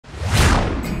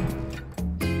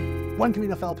One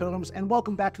Camino fellow pilgrims, and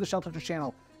welcome back to the Shelter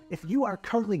channel. If you are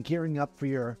currently gearing up for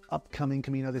your upcoming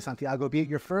Camino de Santiago, be it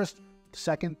your first,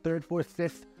 second, third, fourth,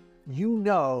 fifth, you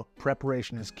know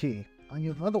preparation is key.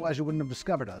 Otherwise, you wouldn't have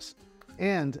discovered us.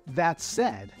 And that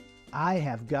said, I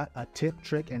have got a tip,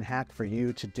 trick, and hack for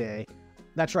you today.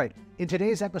 That's right. In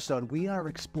today's episode, we are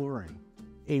exploring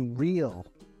a real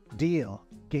deal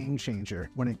game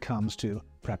changer when it comes to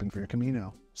prepping for your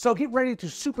Camino. So get ready to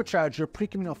supercharge your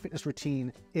pre-Camino fitness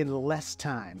routine in less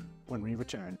time when we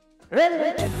return.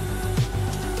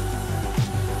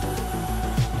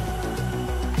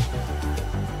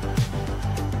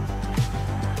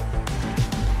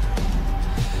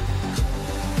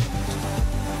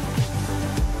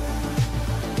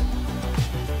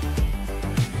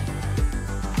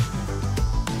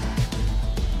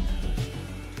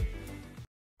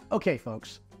 Okay,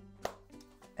 folks,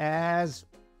 as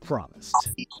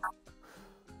promised,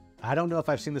 I don't know if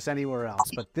I've seen this anywhere else,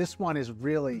 but this one is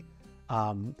really,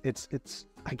 I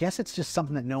guess it's just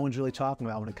something that no one's really talking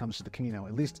about when it comes to the Camino.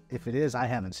 At least if it is, I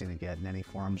haven't seen it yet in any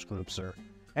forums, groups, or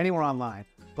anywhere online.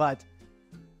 But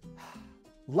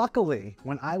luckily,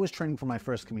 when I was training for my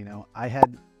first Camino, I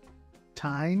had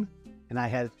time and I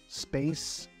had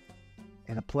space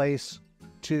and a place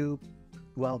to,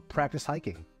 well, practice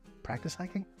hiking. Practice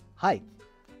hiking? Hike.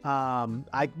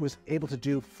 I was able to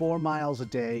do 4 miles a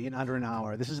day in under an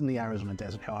hour. This is in the Arizona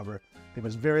desert, however. There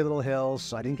was very little hills,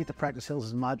 so I didn't get to practice hills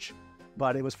as much,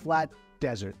 but it was flat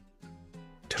desert.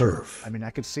 Turf. I mean, I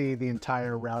could see the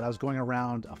entire route. I was going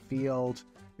around a field.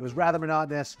 It was rather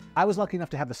monotonous. I was lucky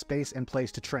enough to have the space and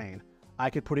place to train.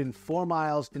 I could put in 4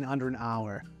 miles in under an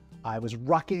hour. I was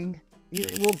rucking.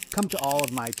 We'll come to all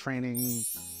of my training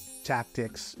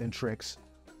tactics and tricks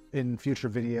in future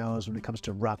videos when it comes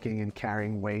to rucking and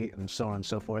carrying weight and so on and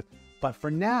so forth. But for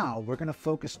now, we're going to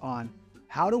focus on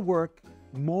how to work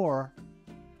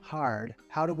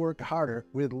how to work harder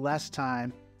with less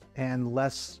time and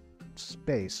less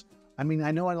space. I mean,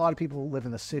 I know a lot of people live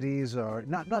in the cities or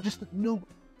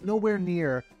nowhere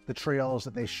near the trails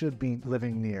that they should be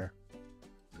living near.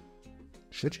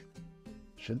 Should you?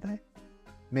 Should they?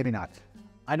 Maybe not.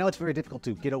 I know it's very difficult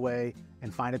to get away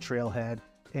and find a trailhead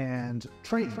and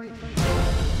train.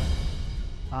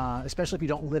 Especially if you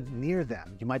don't live near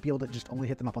them. You might be able to just only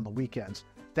hit them up on the weekends.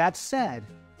 That said,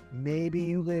 maybe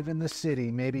you live in the city,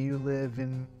 maybe you live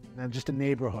in just a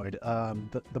neighborhood,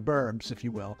 the burbs, if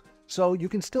you will. So you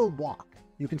can still walk,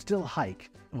 you can still hike.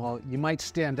 Well, you might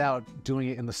stand out doing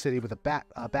it in the city with a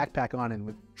backpack on and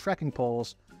with trekking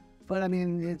poles, but I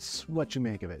mean, it's what you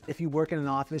make of it. If you work in an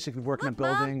office, if you work in a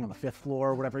building on the 5th floor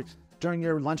or whatever, during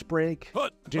your lunch break,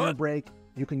 dinner break,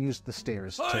 you can use the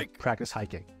stairs to practice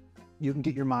hiking. You can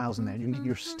get your miles in there. You can get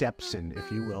your steps in, if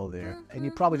you will, there. And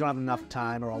you probably don't have enough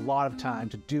time or a lot of time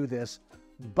to do this.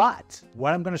 But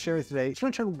what I'm going to share with you today, it's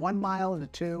going to turn 1 mile into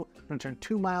 2, it's going to turn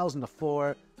 2 miles into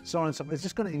 4, so on and so forth. It's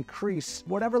just going to increase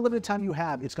whatever limited time you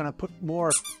have. It's going to put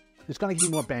more, it's going to give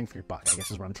you more bang for your buck, I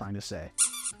guess is what I'm trying to say.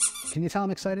 Can you tell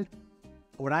I'm excited?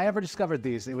 When I ever discovered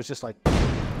these, it was just like,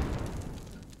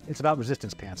 it's about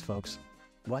resistance pants, folks.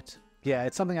 What? Yeah,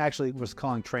 it's something I actually was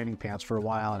calling training pants for a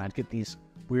while, and I'd get these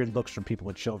weird looks from people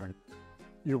with children.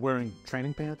 You're wearing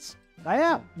training pants? I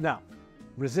am. No.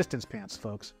 Resistance pants,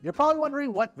 folks. You're probably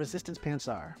wondering what resistance pants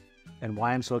are and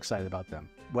why I'm so excited about them.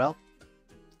 Well,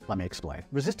 let me explain.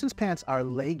 Resistance pants are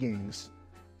leggings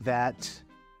that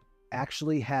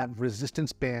actually have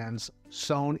resistance bands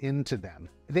sewn into them.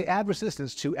 They add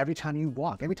resistance to every time you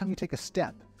walk. Every time you take a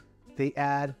step, they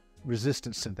add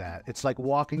resistance to that. It's like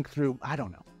walking through, I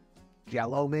don't know,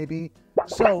 Jello maybe?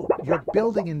 So you're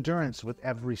building endurance with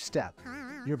every step.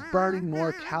 You're burning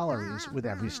more calories with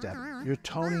every step. You're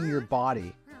toning your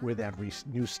body with every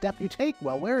new step you take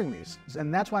while wearing these.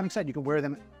 And that's why I'm excited. You can wear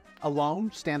them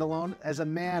alone, stand alone. As a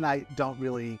man, I don't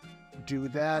really do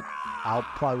that. I'll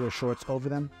probably wear shorts over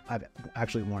them. I've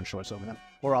actually worn shorts over them.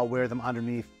 Or I'll wear them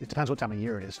underneath. It depends what time of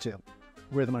year it is too.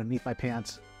 Wear them underneath my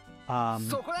pants.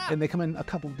 And they come in a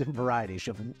couple of different varieties.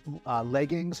 You have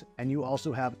leggings, and you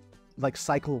also have like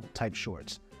cycle type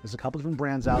shorts. There's a couple different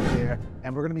brands out there,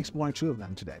 and we're going to be exploring 2 of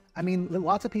them today. I mean,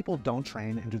 lots of people don't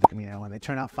train and do the Camino, and they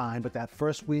turn out fine, but that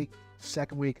first week,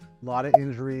 second week, a lot of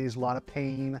injuries, a lot of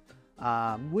pain,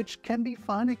 which can be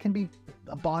fun. It can be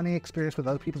a bonding experience with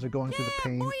other people who are going through the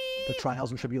pain, the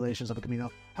trials and tribulations of a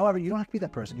Camino. However, you don't have to be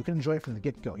that person. You can enjoy it from the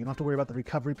get-go. You don't have to worry about the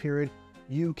recovery period.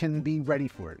 You can be ready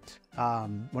for it.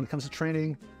 When it comes to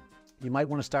training, you might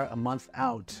want to start a month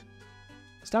out.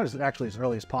 Start as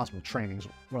early as possible. Training is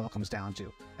what it all comes down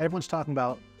to. Everyone's talking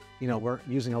about you know, we're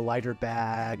using a lighter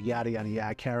bag, yada, yada,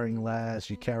 yada, carrying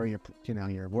less, you carry your, you know,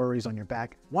 your worries on your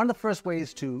back. One of the first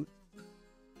ways to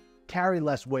carry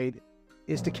less weight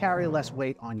is to carry less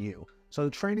weight on you. So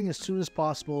training as soon as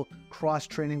possible,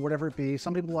 cross-training, whatever it be.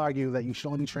 Some people argue that you should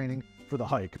only be training for the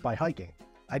hike by hiking.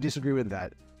 I disagree with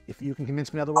that. If you can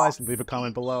convince me otherwise, leave a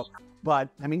comment below. But,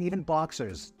 I mean, even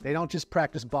boxers, they don't just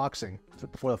practice boxing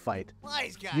before the fight.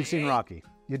 Wise guy, You've seen Rocky.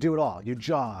 You do it all. You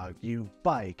jog, you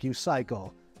bike, you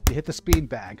cycle, you hit the speed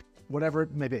bag, whatever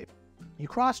it may be. You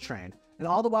cross-train, and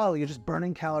all the while you're just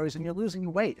burning calories and you're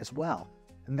losing weight as well.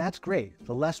 And that's great.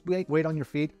 The less weight on your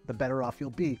feet, the better off you'll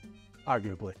be,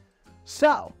 arguably.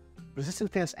 So, resistance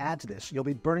pants add to this. You'll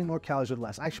be burning more calories with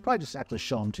less. I should probably just actually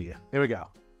show them to you. Here we go.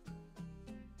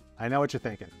 I know what you're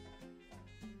thinking.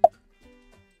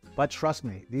 But trust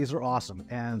me, these are awesome.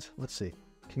 And let's see.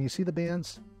 Can you see the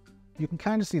bands? You can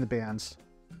kind of see the bands.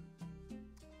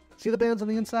 See the bands on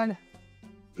the inside?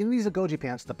 In these Agoji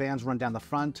pants, the bands run down the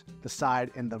front, the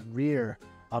side, and the rear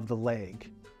of the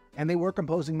leg. And they work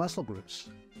opposing muscle groups.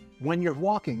 When you're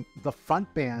walking, the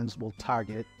front bands will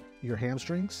target your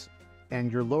hamstrings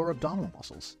and your lower abdominal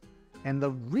muscles. And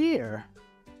the rear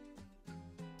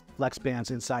flex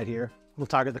bands inside here will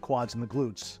target the quads and the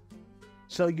glutes.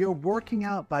 So you're working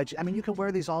out by, I mean, you can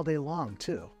wear these all day long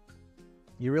too.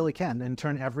 You really can, and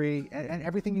turn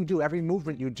everything you do, every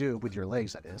movement you do with your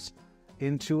legs, that is,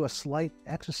 into a slight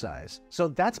exercise. So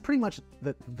that's pretty much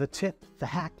the tip, the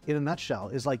hack in a nutshell,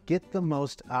 is like get the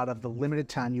most out of the limited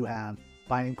time you have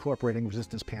by incorporating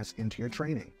resistance pants into your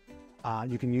training.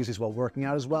 You can use these while working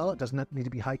out as well. It doesn't need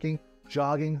to be hiking,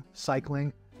 jogging,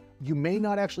 cycling. You may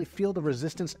not actually feel the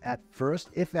resistance at first,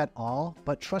 if at all,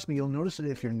 but trust me, you'll notice it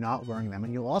if you're not wearing them,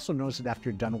 and you'll also notice it after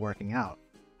you're done working out,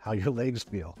 how your legs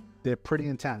feel. They're pretty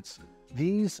intense.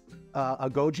 These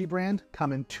Agoji brand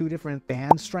come in two different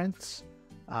band strengths,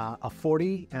 a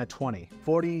 40 and a 20.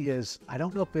 40 is, I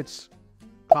don't know if it's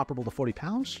comparable to 40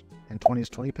 pounds, and 20 is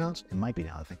 20 pounds. It might be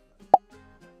now, I think.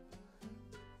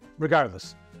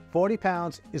 Regardless, 40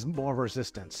 pounds is more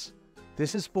resistance.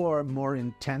 This is for more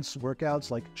intense workouts,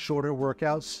 like shorter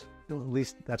workouts. At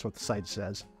least that's what the site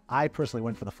says. I personally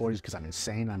went for the 40s because I'm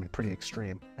insane. I'm pretty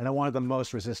extreme. And I wanted the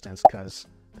most resistance because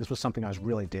this was something I was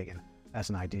really digging as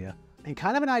an idea. And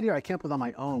kind of an idea I came up with on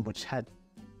my own, which had,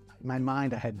 in my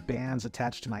mind, I had bands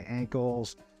attached to my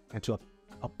ankles and to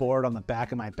a board on the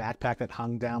back of my backpack that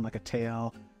hung down like a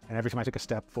tail. And every time I took a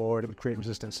step forward, it would create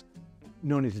resistance.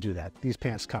 No need to do that. These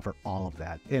pants cover all of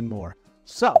that and more.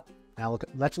 So, now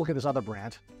let's look at this other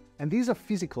brand. And these are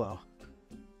Physiclo.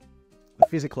 The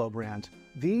Physiclo brand.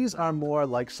 These are more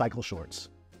like cycle shorts,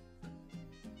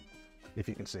 if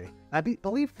you can see. I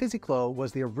believe Physiclo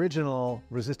was the original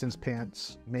resistance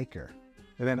pants maker.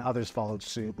 And then others followed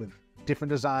suit with different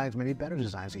designs, maybe better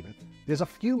designs even. There's a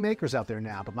few makers out there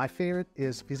now, but my favorite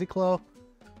is Physiclo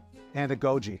and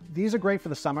Agoji. These are great for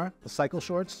the summer, the cycle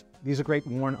shorts. These are great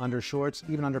worn under shorts,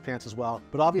 even underpants as well.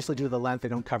 But obviously due to the length, they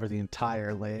don't cover the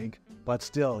entire leg. But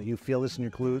still, you feel this in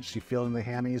your glutes, you feel it in the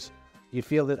hammies. You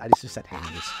feel it, I just said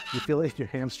hammies. You feel it in your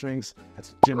hamstrings,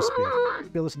 that's gym speak. You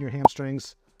feel this in your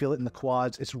hamstrings, feel it in the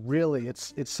quads. It's really,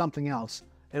 it's something else.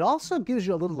 It also gives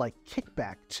you a little like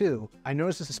kickback too. I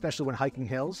noticed this especially when hiking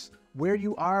hills. Where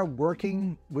you are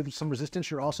working with some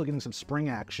resistance, you're also getting some spring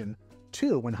action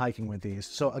too when hiking with these.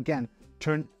 So again,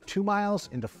 turn 2 miles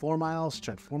into 4 miles,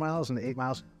 turn 4 miles into 8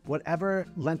 miles, whatever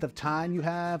length of time you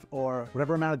have or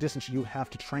whatever amount of distance you have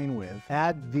to train with,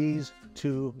 add these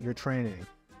to your training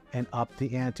and up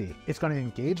the ante. It's going to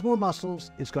engage more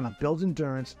muscles, it's going to build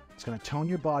endurance, it's going to tone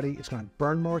your body, it's going to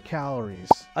burn more calories.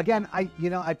 Again, I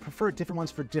prefer different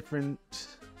ones for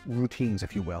different routines,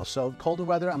 if you will. So colder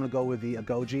weather, I'm going to go with the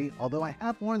Agoji, although I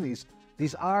have worn these.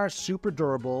 These are super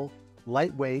durable,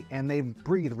 lightweight, and they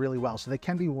breathe really well, so they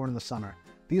can be worn in the summer.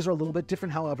 These are a little bit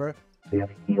different, however. They have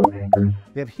heel anchors.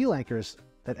 They have heel anchors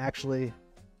that actually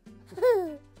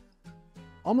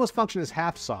almost function as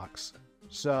half socks.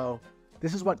 So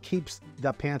this is what keeps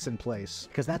the pants in place,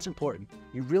 because that's important.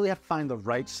 You really have to find the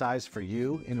right size for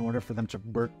you in order for them to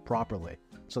work properly.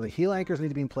 So the heel anchors need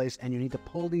to be in place, and you need to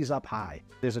pull these up high.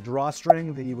 There's a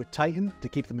drawstring that you would tighten to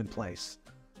keep them in place,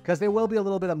 because there will be a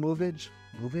little bit of movement.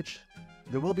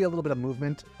 There will be a little bit of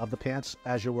movement of the pants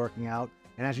as you're working out,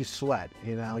 and as you sweat,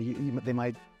 they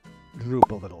might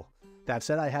droop a little. That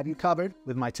said, I have you covered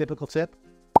with my typical tip.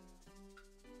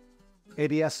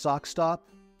 ABS sock stop.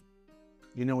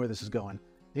 You know where this is going.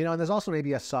 And there's also an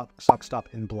ABS sock stop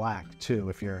in black too,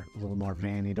 if you're a little more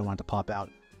vain, you don't want it to pop out.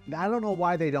 Now, I don't know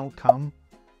why they don't come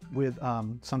with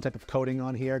some type of coating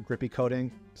on here, grippy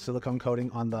coating, silicone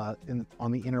coating on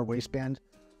the inner waistband.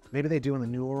 Maybe they do in the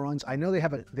newer ones. I know they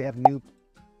have new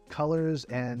colors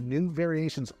and new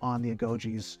variations on the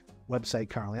Agoji's website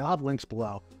currently. I'll have links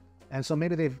below. And so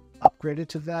maybe they've upgraded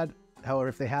to that. However,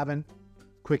 if they haven't,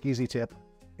 quick, easy tip.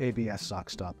 ABS sock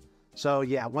stop. So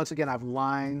yeah, once again, I've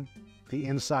lined the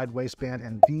inside waistband,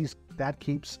 and that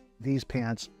keeps these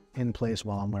pants in place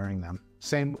while I'm wearing them.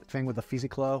 Same thing with the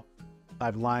Physiclo.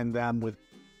 I've lined them with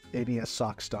ABS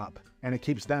sock stop, and it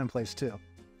keeps them in place too.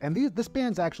 And this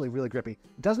band's actually really grippy.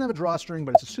 It doesn't have a drawstring,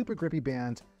 but it's a super grippy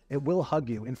band. It will hug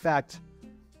you. In fact,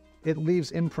 it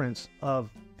leaves imprints of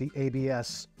the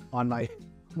ABS on my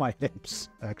hips,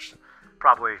 actually.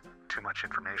 Probably too much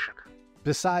information.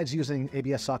 Besides using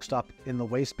ABS sock stop in the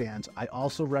waistbands, I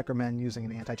also recommend using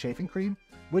an anti-chafing cream,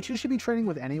 which you should be training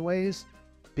with anyways,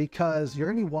 because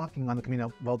you're going to be walking on the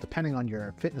Camino, well, depending on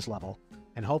your fitness level,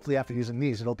 and hopefully after using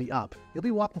these, it'll be up. You'll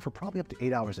be walking for probably up to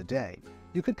 8 hours a day.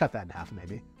 You could cut that in half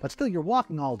maybe, but still you're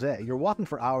walking all day. You're walking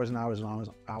for hours and hours and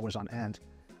hours on end.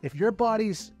 If your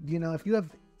body's, if you have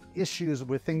issues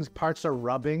with parts are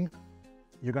rubbing,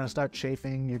 you're going to start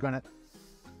chafing.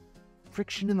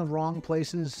 Friction in the wrong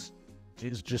places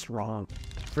is just wrong.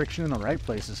 Friction in the right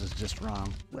places is just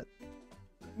wrong. But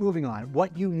moving on,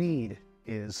 what you need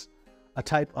is a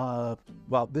type of,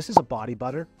 well, this is a body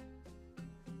butter.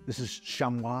 This is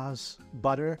chamois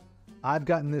butter. I've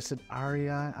gotten this at REI.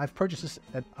 I've purchased this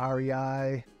at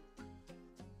REI,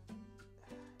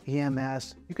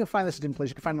 EMS. You can find this at different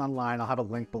places. You can find it online. I'll have a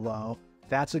link below.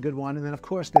 That's a good one. And then, of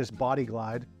course, there's Body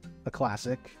Glide, a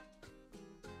classic.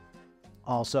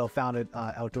 Also found at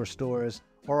outdoor stores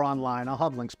or online. I'll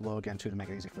have links below again, too, to make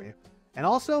it easy for you. And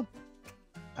also,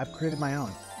 I've created my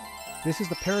own. This is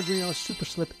the Peregrino Super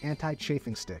Slip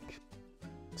Anti-Chafing Stick.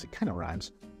 It kind of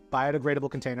rhymes. Biodegradable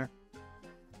container.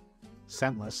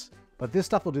 Scentless. But this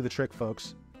stuff will do the trick,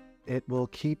 folks. It will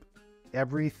keep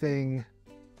everything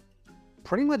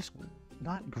pretty much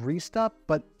not greased up,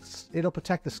 but it'll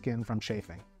protect the skin from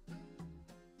chafing.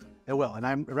 It will. And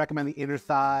I recommend the inner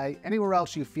thigh. Anywhere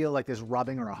else you feel like there's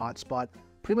rubbing or a hot spot,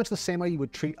 pretty much the same way you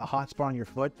would treat a hot spot on your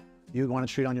foot, you want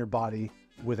to treat on your body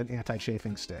with an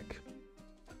anti-chafing stick.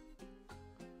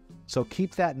 So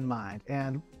keep that in mind.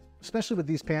 And especially with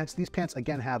these pants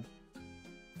again have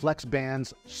flex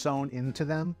bands sewn into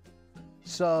them.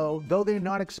 So though they're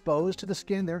not exposed to the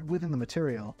skin, they're within the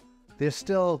material, they're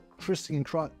still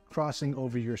crossing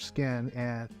over your skin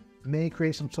and may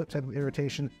create some type of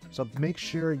irritation. So make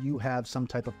sure you have some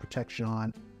type of protection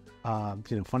on.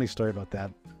 Funny story about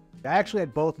that. I actually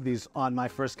had both of these on my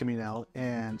first Camino,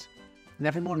 and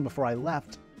every morning before I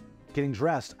left, getting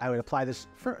dressed, I would apply this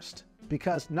first.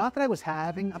 Because not that I was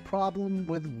having a problem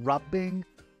with rubbing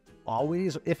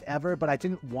always, if ever, but I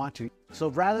didn't want to. So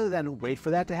rather than wait for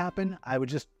that to happen, I would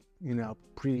just,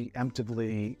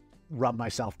 preemptively rub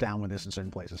myself down with this in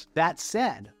certain places. That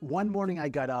said, one morning I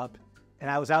got up and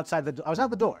I was out the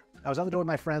door. I was out the door with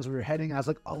my friends. We were heading, and I was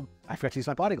like, oh, I forgot to use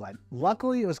my Body Glide.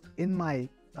 Luckily, it was in my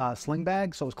sling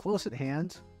bag, so it was close at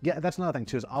hand. Yeah, that's another thing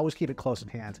too, is always keep it close at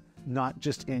hand, not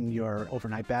just in your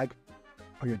overnight bag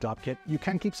or your dop kit. You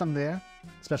can keep some there,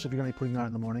 especially if you're going to be putting it on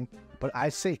in the morning. But I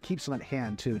say keep some at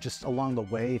hand too, just along the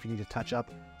way if you need to touch up,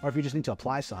 or if you just need to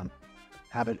apply some,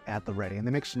 have it at the ready. And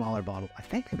they make smaller bottles. I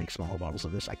think they make smaller bottles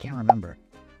of this. I can't remember.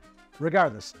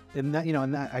 Regardless,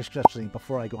 especially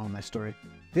before I go on with my story,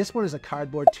 this one is a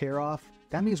cardboard tear-off.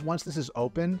 That means once this is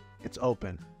open, it's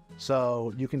open.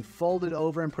 So you can fold it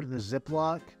over and put it in a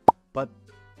Ziploc, but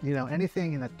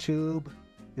anything in a tube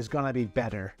is gonna be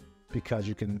better because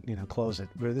you can close it.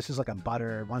 Where this is like a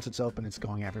butter, once it's open, it's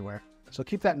going everywhere. So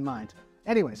keep that in mind.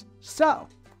 Anyways, so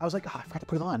I was like, I forgot to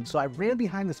put it on. So I ran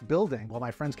behind this building while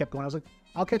my friends kept going. I was like,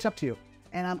 I'll catch up to you.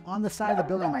 And I'm on the side of the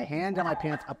building, my hand down my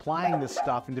pants, applying this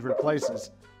stuff in different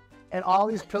places. And all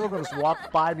these pilgrims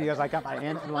walked by me as I got my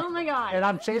hand. Oh my God. And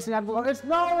I'm chasing after them. It's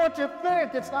not what you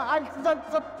think. It's not.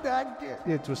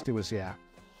 It was, yeah.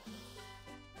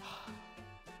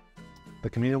 The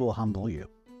Camino will humble you.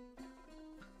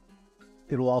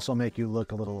 It will also make you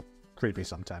look a little creepy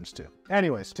sometimes too.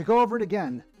 Anyways, to go over it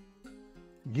again,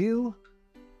 you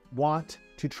want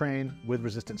to train with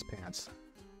resistance pants.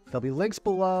 There'll be links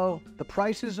below. The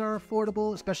prices are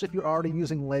affordable, especially if you're already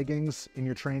using leggings in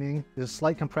your training. There's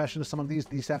slight compression to some of these.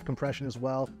 These have compression as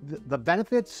well. The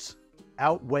benefits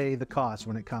outweigh the costs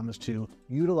when it comes to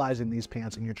utilizing these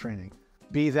pants in your training.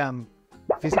 Be them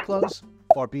Physiclos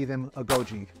or be them a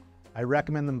Goji. I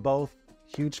recommend them both.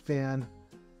 Huge fan.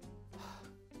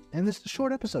 And this is a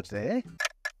short episode today, eh?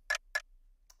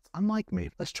 Unlike me.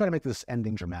 Let's try to make this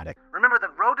ending dramatic. Remember, the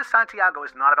road to Santiago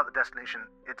is not about the destination.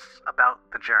 It's about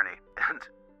the journey and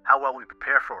how well we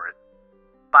prepare for it.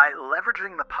 By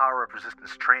leveraging the power of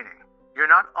resistance training, you're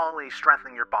not only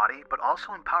strengthening your body, but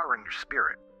also empowering your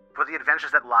spirit for the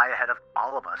adventures that lie ahead of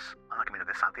all of us on the Camino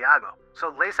de Santiago.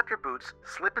 So lace up your boots,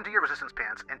 slip into your resistance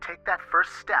pants, and take that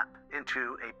first step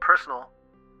into a personal,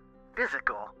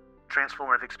 physical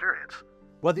transformative experience.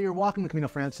 Whether you're walking the Camino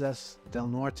Frances, Del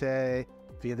Norte,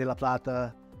 Via de la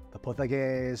Plata, the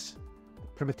Portuguese,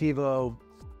 Primitivo,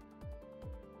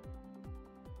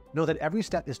 know that every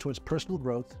step is towards personal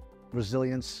growth,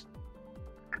 resilience,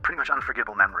 and pretty much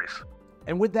unforgettable memories.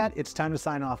 And with that, it's time to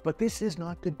sign off. But this is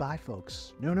not goodbye,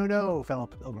 folks. No, no, no, fellow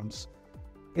pilgrims.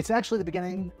 It's actually the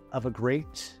beginning of a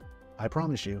great, I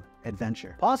promise you,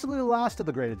 adventure. Possibly the last of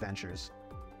the great adventures.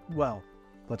 Well,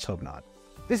 let's hope not.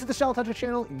 This is the Shell Toucher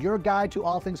channel, your guide to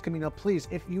all things Camino. Please,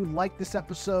 if you like this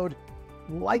episode,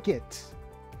 like it.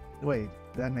 Wait,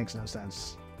 that makes no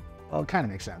sense. Well, it kind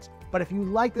of makes sense. But if you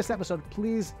like this episode,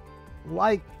 please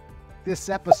like this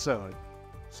episode.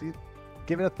 See,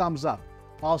 give it a thumbs up.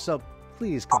 Also,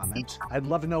 please comment. I'd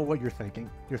love to know what you're thinking,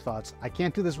 your thoughts. I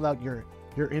can't do this without your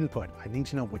input. I need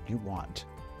to know what you want.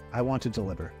 I want to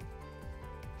deliver.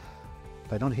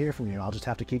 If I don't hear from you, I'll just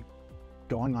have to keep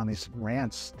going on these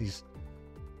rants,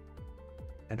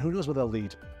 and who knows where they'll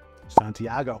lead.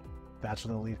 Santiago, that's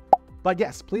where they'll lead. But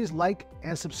yes, please like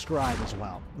and subscribe as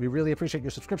well. We really appreciate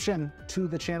your subscription to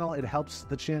the channel. It helps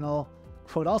the channel.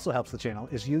 What also helps the channel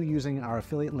is you using our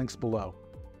affiliate links below.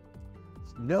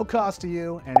 It's no cost to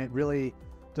you, and it really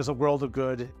does a world of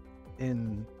good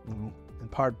in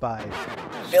part by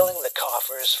filling the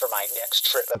coffers for my next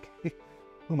trip. Okay.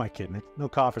 Who am I kidding? No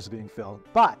coffers are being filled.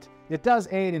 But it does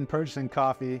aid in purchasing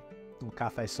coffee,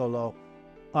 cafe solo,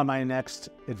 on my next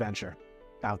adventure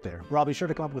out there, where I'll be sure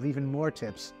to come up with even more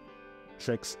tips,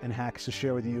 tricks, and hacks to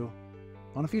share with you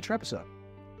on a future episode.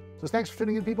 So thanks for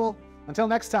tuning in, people. Until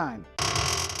next time.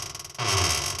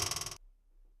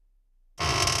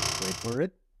 Wait for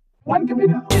it. One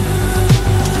Camino.